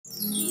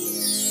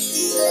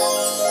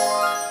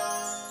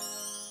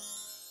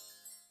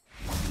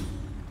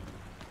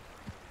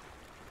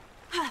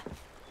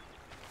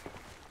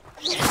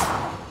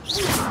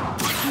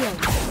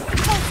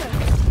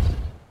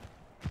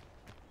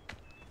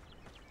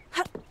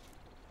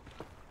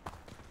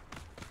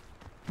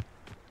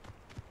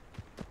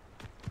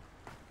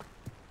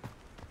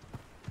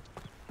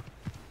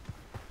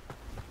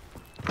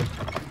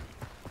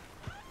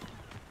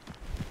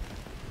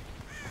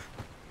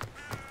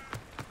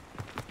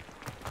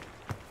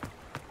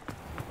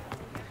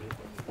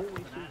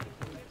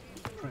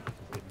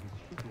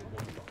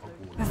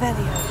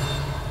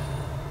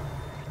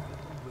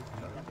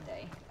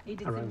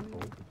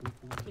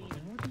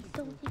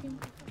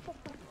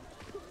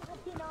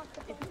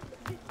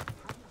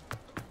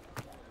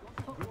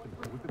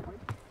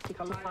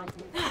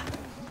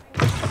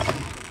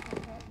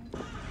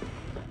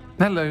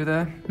Hello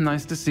there.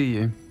 Nice to see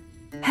you.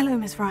 Hello,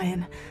 Miss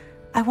Ryan.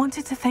 I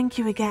wanted to thank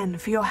you again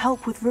for your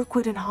help with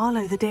Rookwood and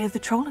Harlow the day of the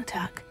troll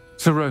attack.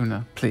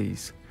 Sirona,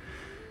 please.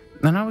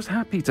 And I was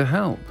happy to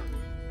help.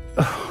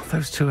 Oh,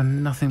 those two are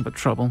nothing but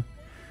trouble.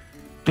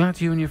 Glad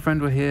you and your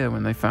friend were here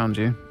when they found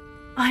you.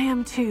 I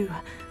am too.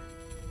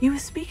 You were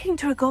speaking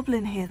to a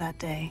goblin here that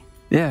day.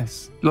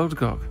 Yes,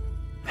 Lodgok.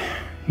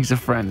 He's a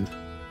friend.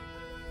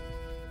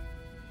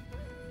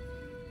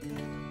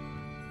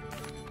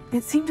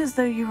 It seemed as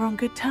though you were on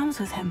good terms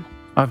with him.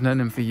 I've known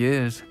him for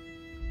years.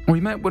 We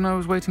met when I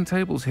was waiting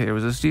tables here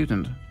as a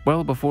student,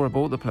 well before I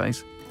bought the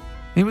place.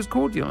 He was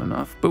cordial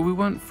enough, but we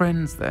weren't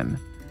friends then.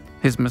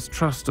 His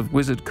mistrust of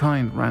wizard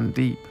kind ran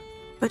deep.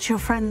 But you're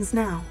friends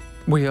now?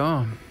 We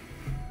are.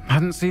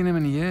 Hadn't seen him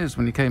in years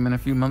when he came in a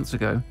few months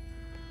ago.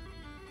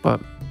 But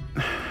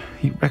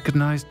he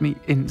recognized me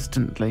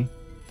instantly,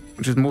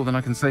 which is more than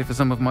I can say for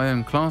some of my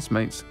own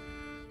classmates.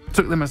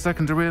 Took them a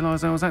second to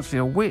realize I was actually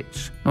a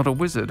witch, not a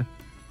wizard.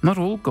 Not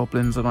all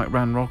goblins are like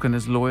Ranrock and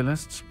his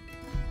loyalists.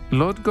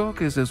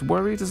 Lodgok is as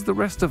worried as the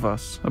rest of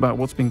us about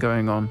what's been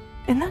going on.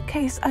 In that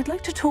case, I'd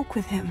like to talk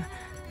with him.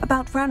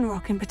 About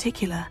Ranrock in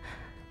particular.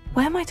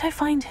 Where might I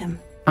find him?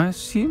 I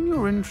assume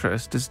your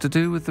interest is to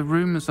do with the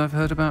rumors I've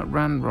heard about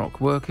Ranrock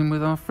working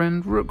with our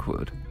friend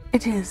Rookwood.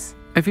 It is.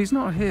 If he's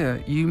not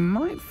here, you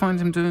might find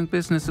him doing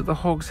business at the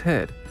Hog's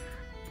Head.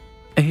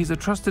 He's a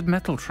trusted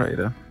metal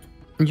trader.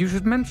 You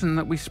should mention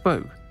that we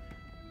spoke.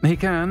 He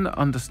can,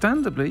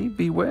 understandably,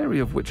 be wary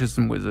of witches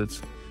and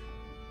wizards,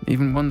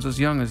 even ones as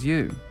young as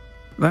you.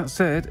 That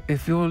said,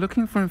 if you're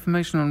looking for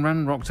information on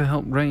Ranrock to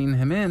help rein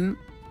him in,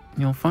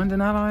 you'll find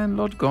an ally in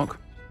Lodgok.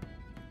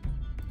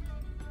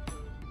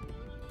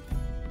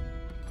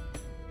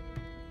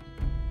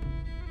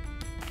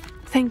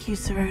 Thank you,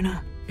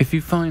 Sirona. If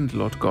you find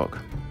Lodgok,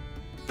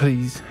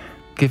 please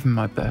give him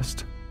my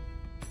best.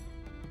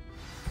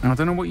 I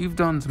don't know what you've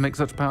done to make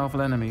such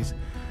powerful enemies,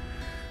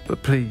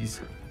 but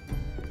please,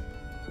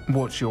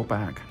 watch your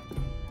back.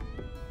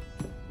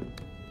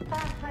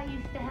 I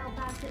used to help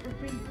out at the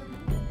prison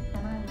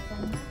when I was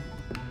younger.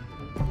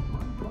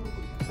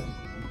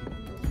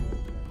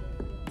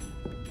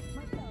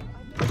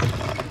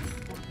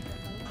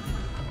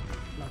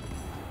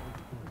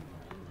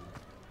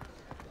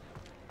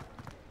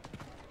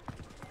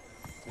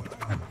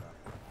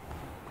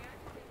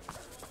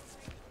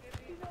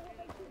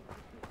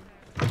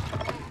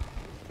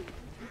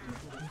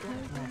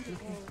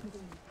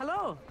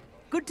 Hello.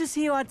 Good to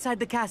see you outside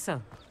the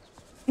castle.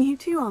 You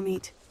too,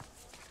 Amit.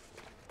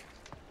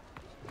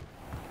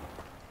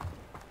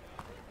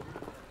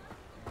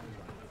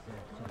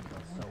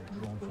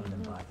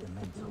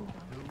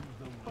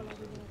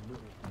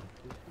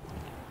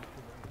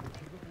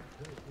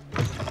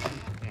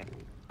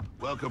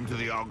 Welcome to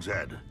the Hog's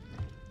Head.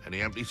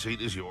 Any empty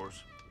seat is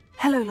yours.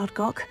 Hello,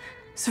 Lodgok.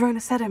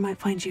 Sirona said I might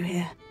find you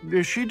here.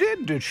 She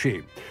did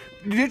she?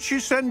 Did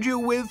she send you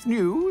with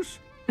news?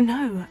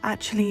 No,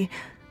 actually,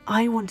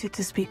 I wanted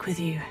to speak with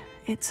you.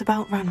 It's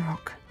about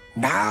Ranrock.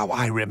 Now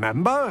I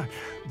remember.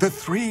 The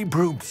 3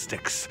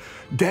 broomsticks.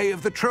 Day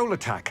of the troll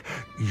attack.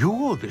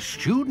 You're the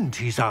student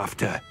he's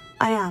after.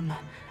 I am,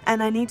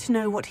 and I need to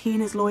know what he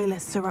and his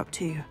loyalists are up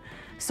to,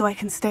 so I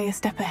can stay a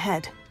step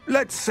ahead.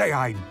 Let's say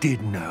I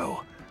did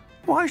know.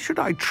 Why should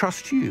I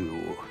trust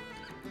you?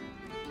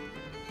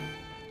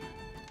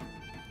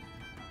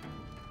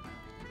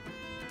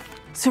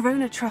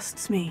 Sirona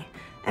trusts me,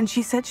 and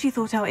she said she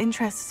thought our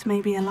interests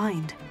may be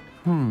aligned.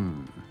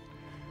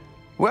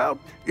 Well,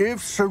 if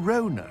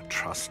Sirona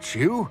trusts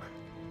you,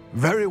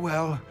 very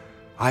well.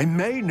 I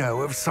may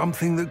know of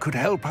something that could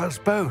help us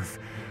both.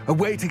 A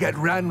way to get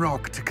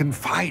Ranrock to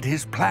confide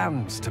his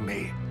plans to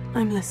me.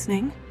 I'm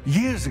listening.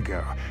 Years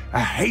ago, a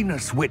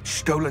heinous witch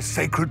stole a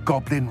sacred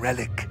goblin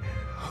relic.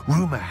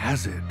 Rumor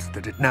has it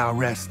that it now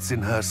rests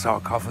in her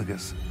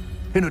sarcophagus,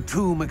 in a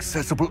tomb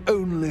accessible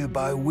only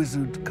by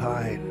wizard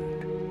kind.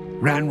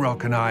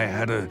 Ranrock and I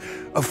had a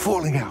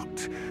falling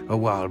out a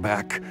while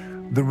back.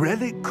 The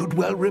relic could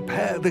well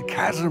repair the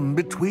chasm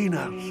between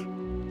us.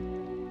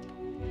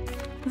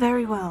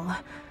 Very well.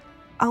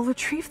 I'll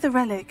retrieve the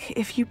relic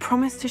if you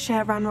promise to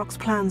share Ranrock's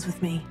plans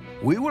with me.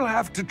 We will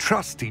have to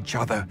trust each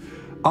other.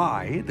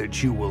 I,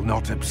 that you will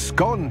not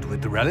abscond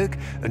with the relic,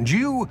 and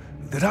you,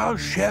 that I'll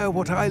share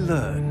what I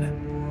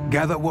learn.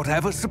 Gather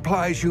whatever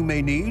supplies you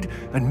may need,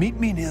 and meet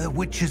me near the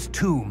witch's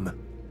tomb.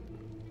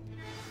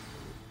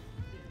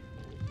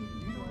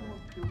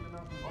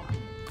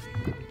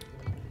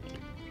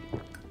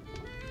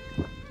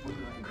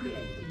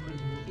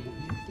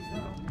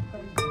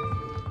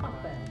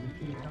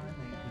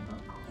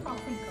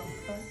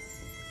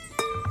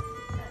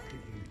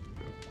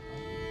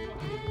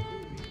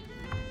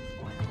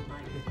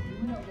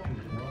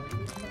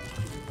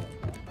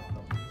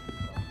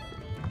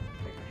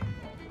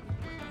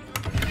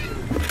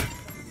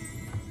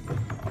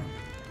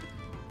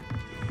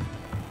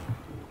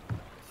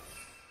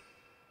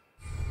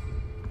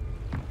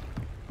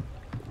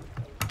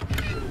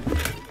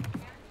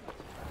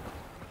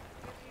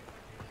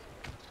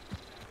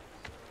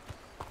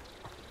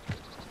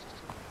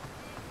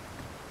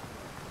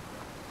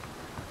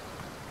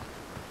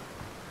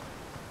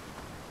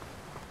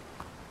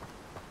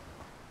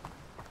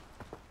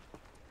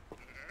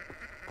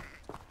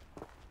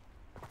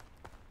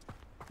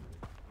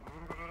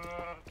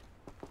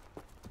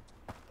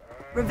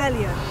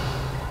 Revelio.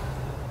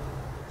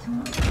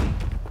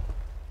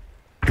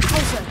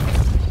 Pulso.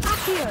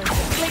 Accio.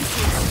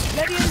 Glacius.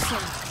 Levioso.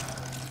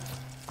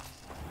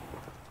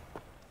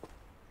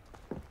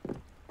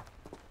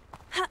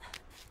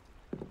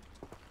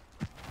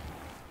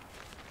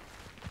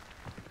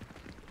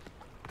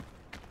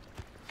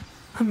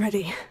 I'm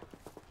ready.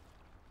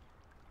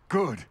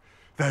 Good.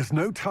 There's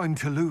no time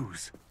to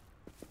lose.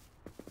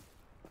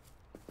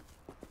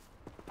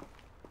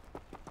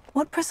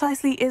 What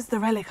precisely is the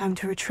relic I'm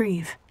to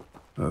retrieve?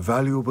 A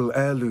valuable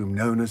heirloom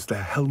known as the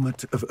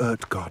Helmet of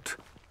Urtgott.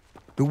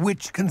 The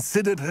witch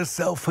considered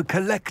herself a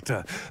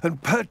collector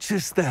and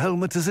purchased the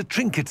helmet as a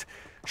trinket.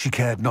 She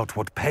cared not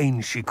what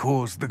pain she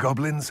caused the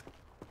goblins.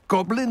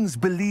 Goblins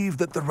believe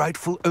that the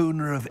rightful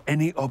owner of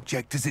any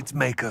object is its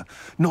maker,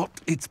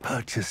 not its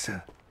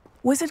purchaser.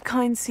 Wizard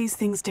kind sees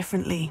things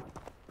differently.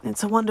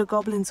 It's a wonder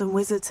goblins and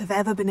wizards have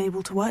ever been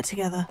able to work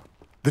together.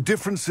 The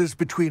differences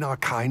between our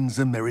kinds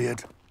are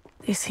myriad.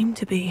 They seem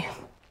to be.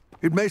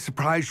 It may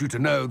surprise you to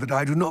know that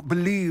I do not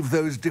believe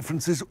those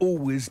differences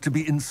always to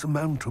be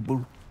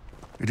insurmountable.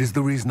 It is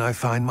the reason I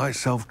find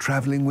myself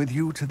traveling with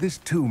you to this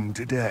tomb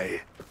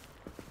today.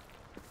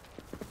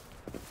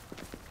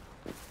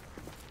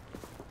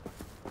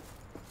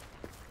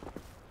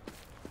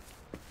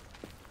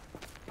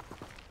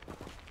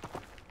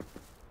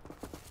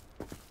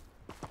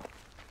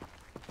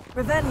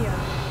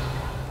 Revelio.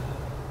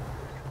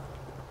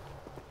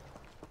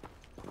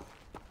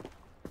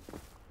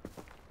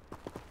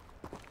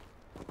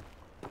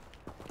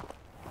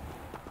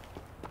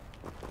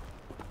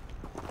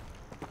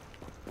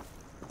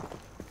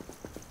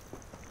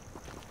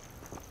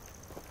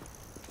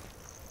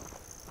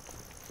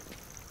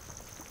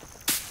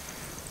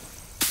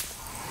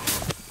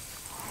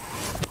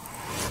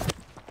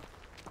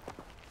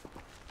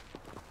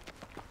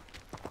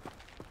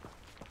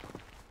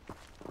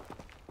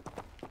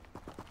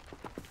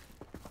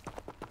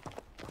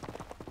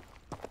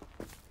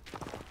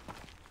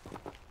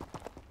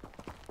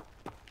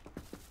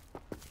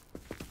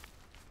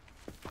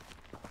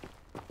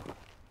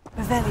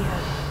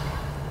 Revelio.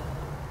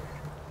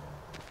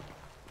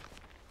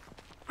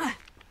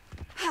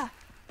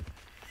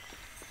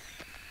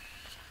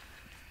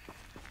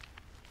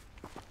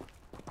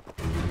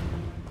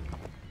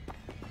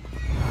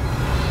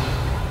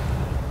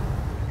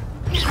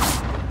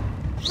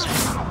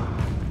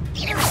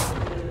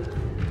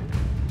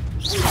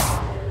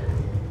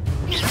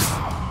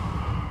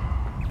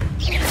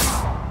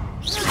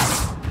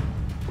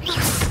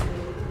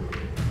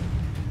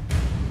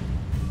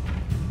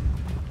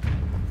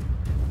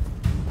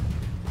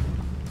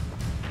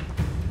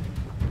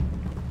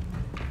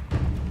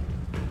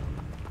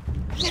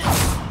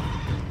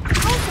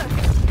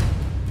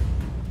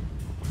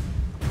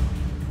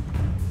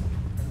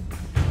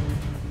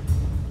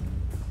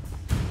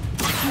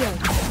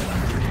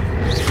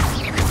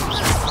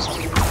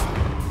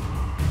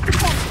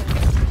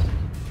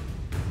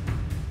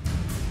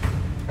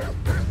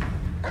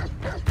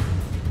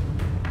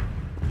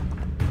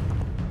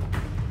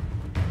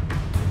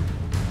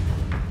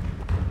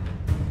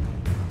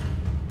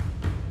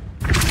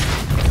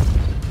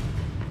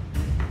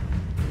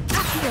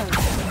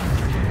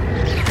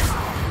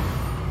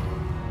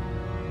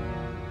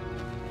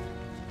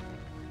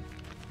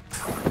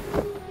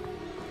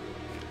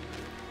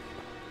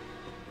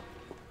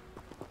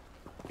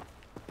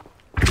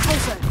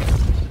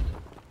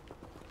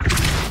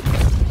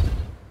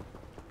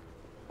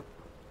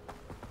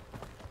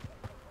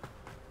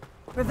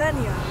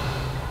 Revelio.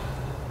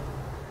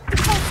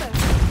 Pulso.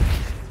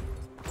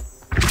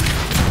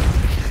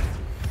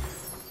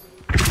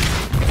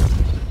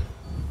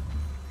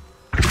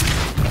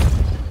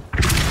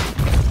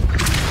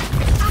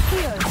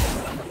 Accio.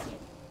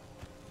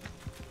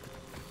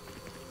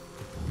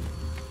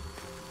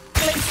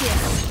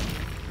 Glacius.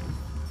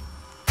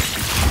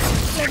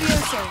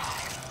 Levioso.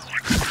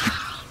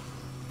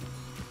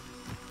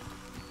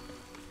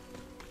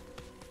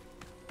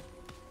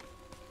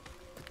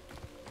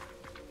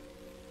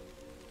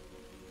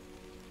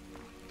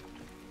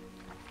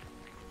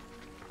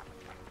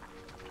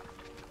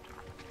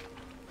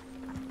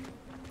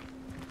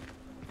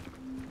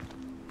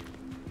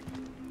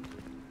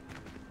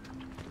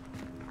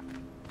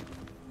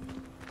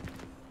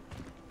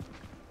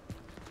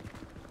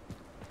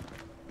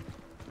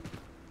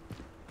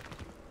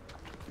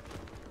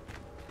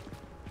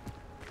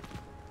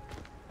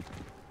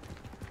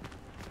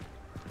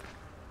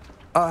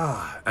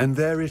 Ah, and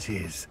there it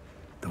is.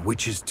 The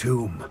witch's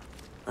tomb.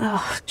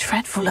 Oh,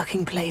 dreadful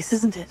looking place,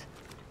 isn't it?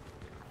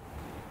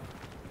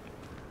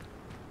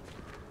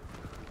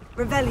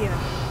 Revelio.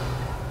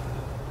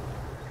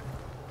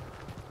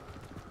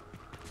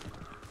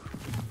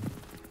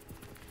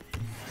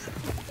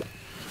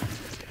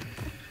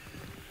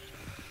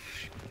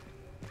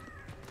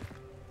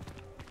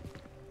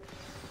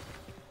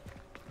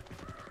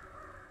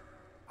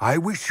 I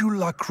wish you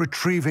luck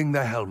retrieving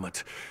the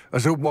helmet.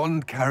 As a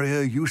wand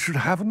carrier, you should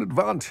have an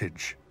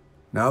advantage.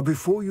 Now,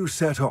 before you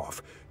set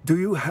off, do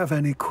you have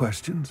any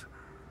questions?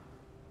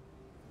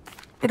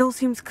 It all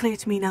seems clear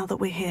to me now that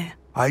we're here.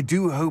 I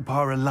do hope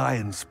our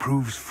alliance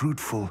proves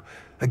fruitful.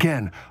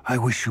 Again, I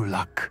wish you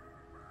luck.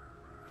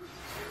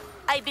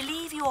 I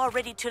believe you are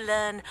ready to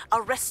learn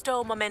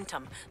Arresto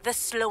Momentum, the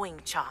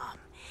slowing charm.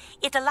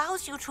 It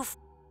allows you to...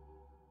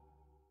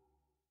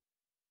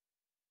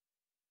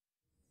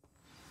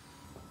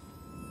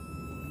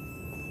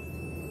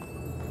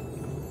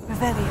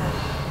 Revelio.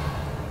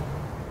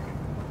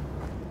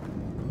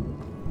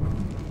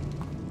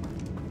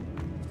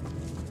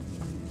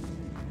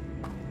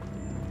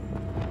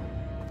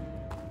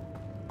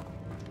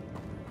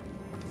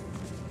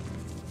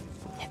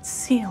 It's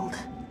sealed.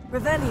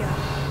 Revelio.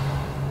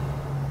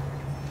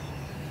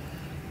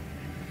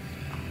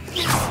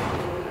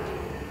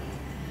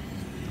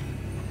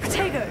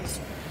 Potatoes.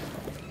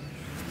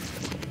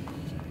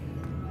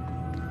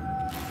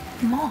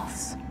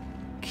 Moths.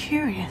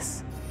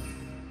 Curious.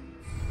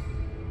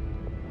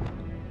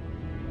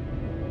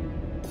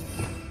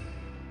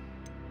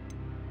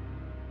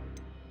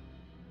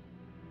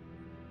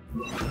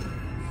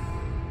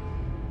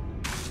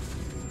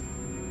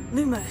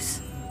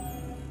 Lumos.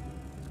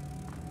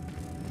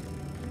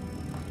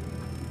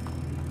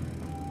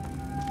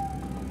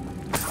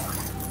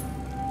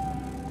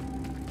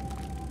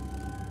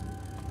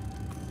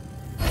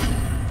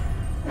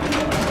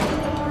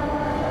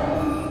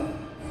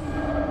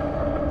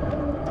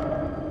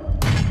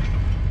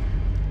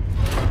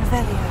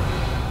 Revelio.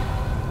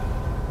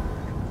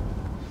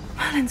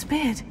 Merlin's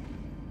beard.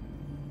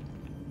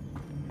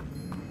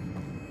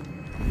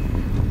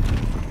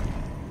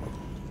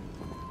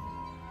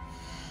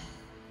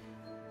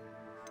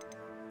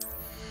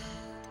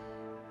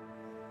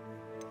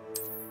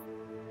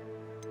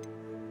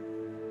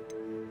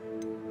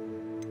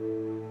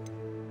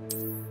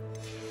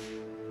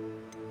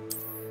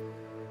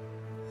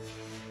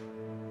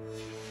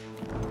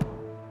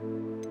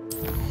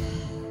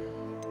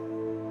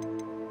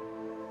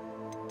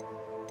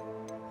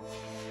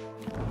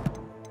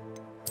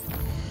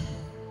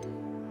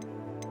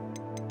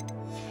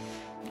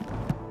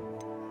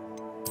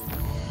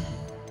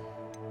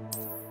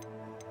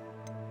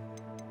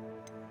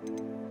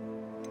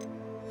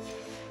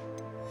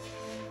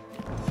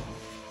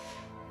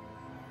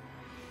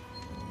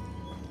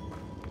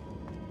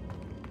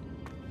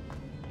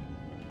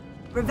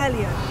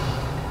 Revelio.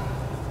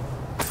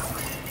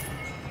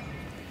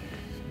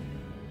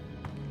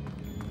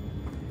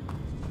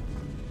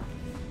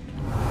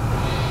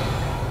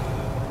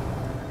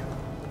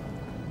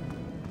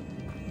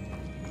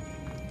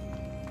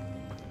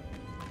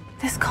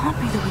 This can't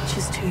be the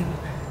witch's tomb.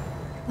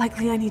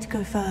 Likely I need to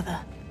go further.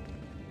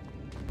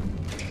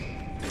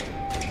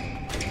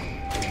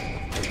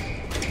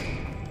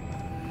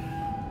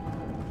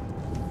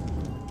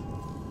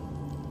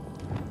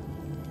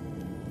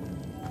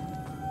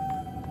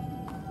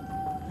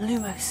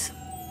 Lumos.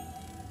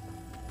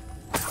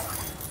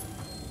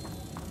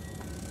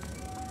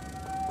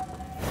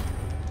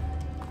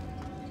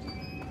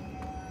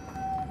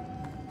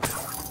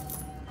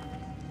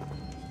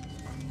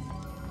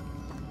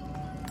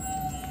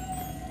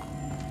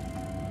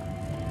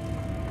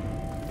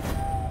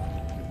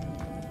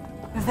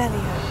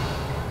 Revelio.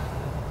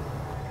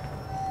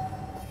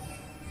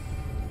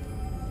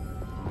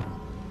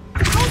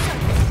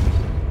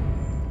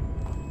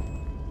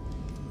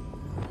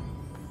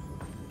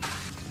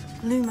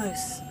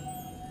 Lumos.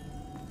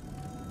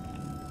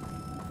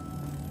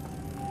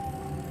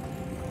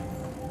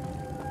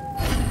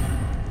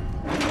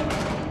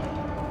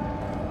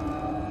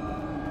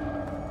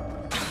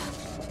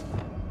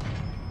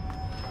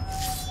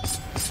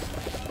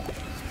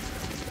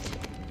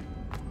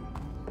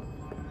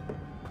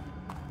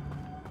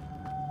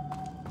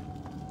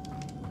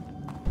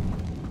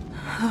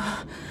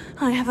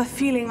 I have a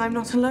feeling I'm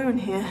not alone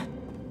here.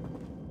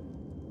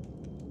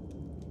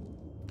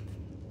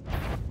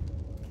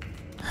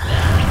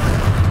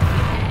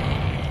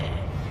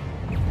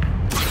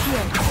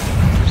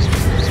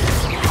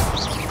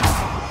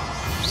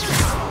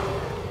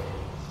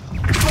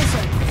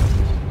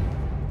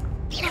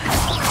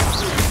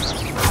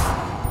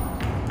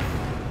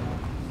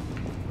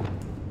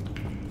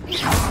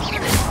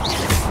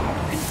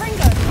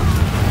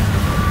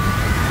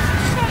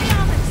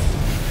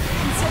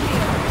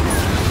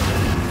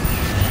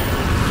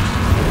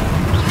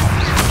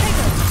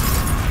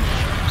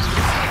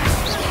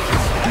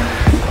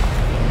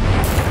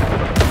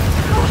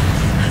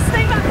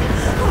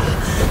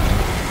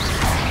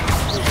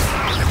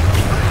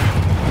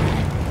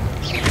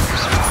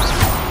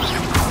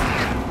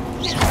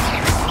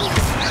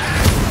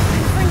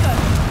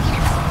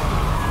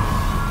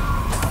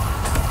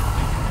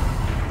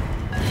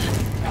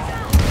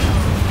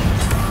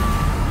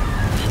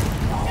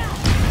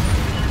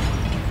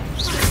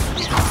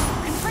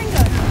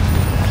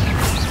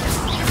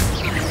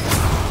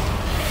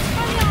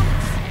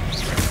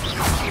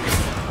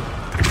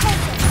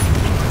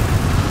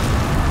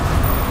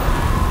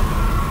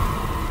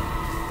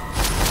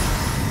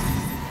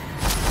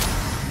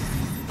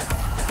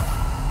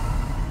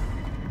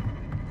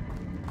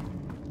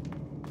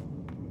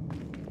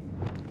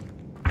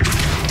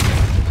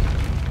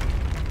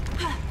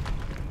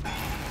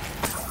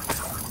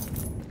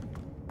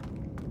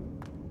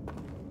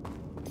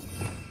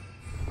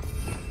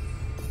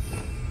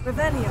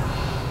 Revelio.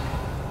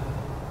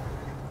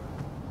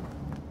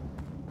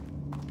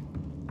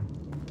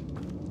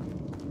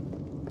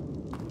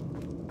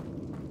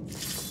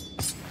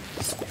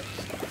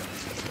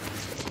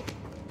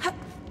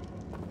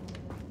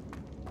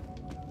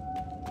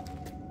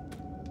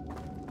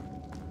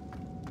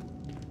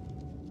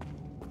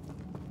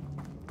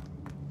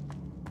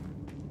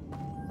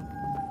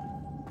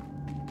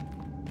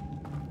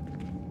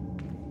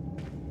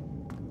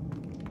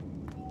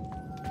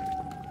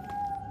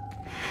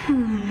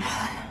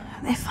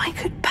 If I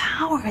could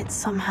power it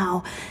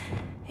somehow,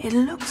 it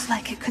looks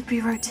like it could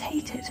be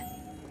rotated.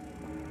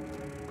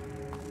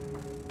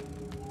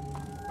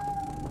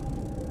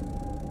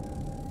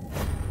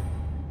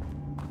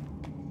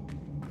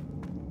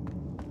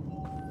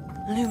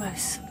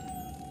 Lumos.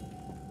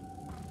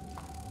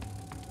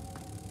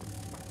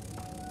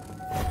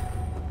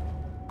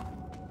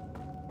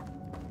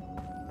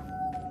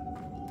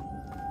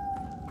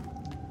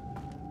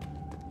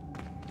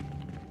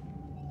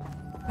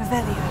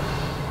 Revelio.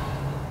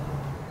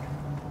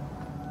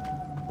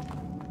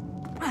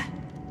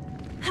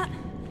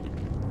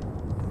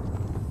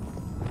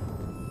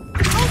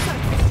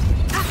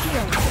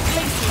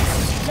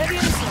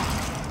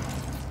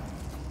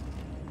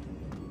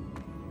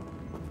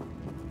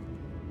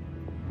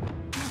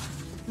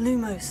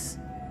 Lumos.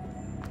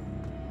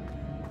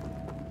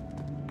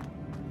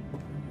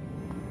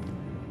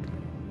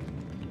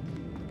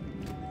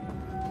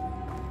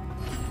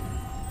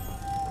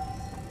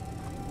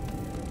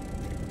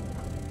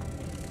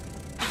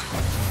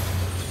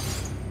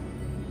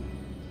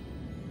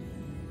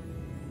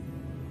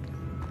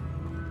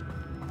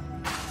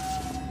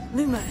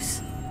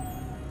 Lumos.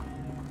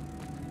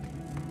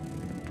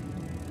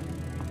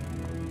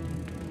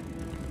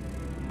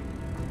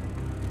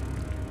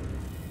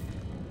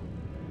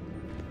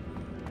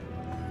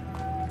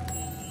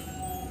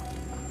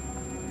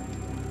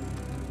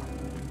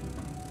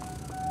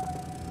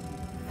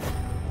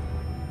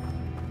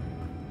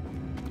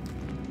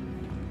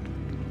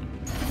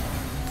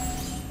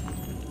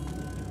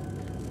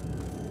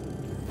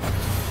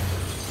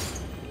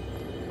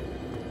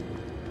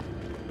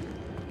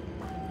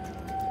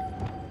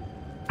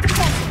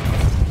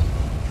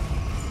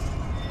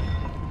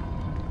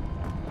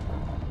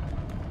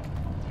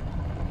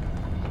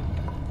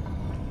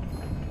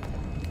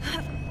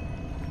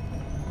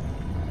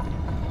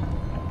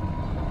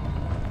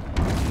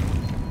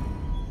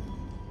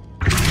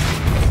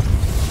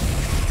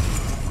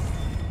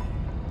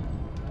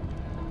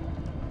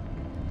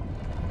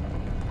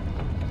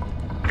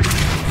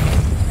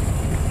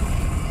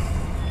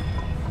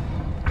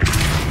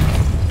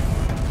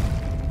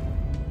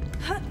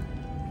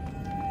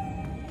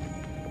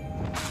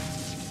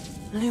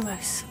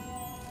 Lumos.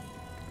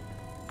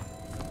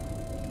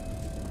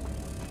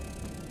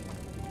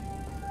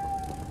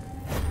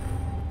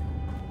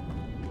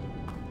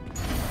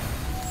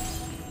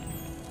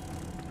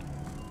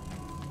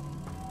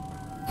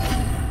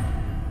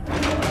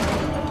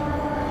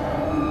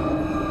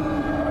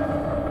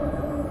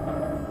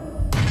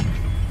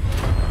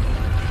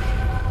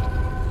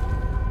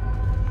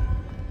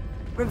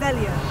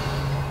 Revelio.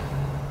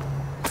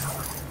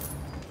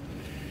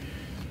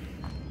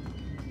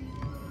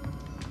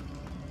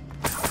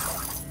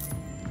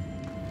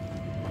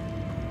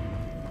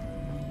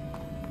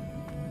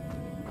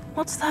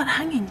 What's that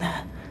hanging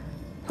there?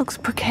 Looks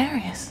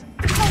precarious.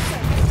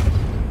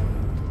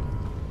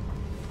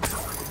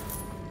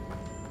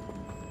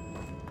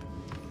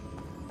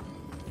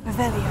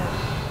 Revelio.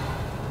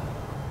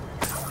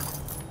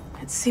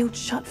 It's sealed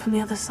shut from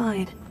the other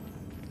side.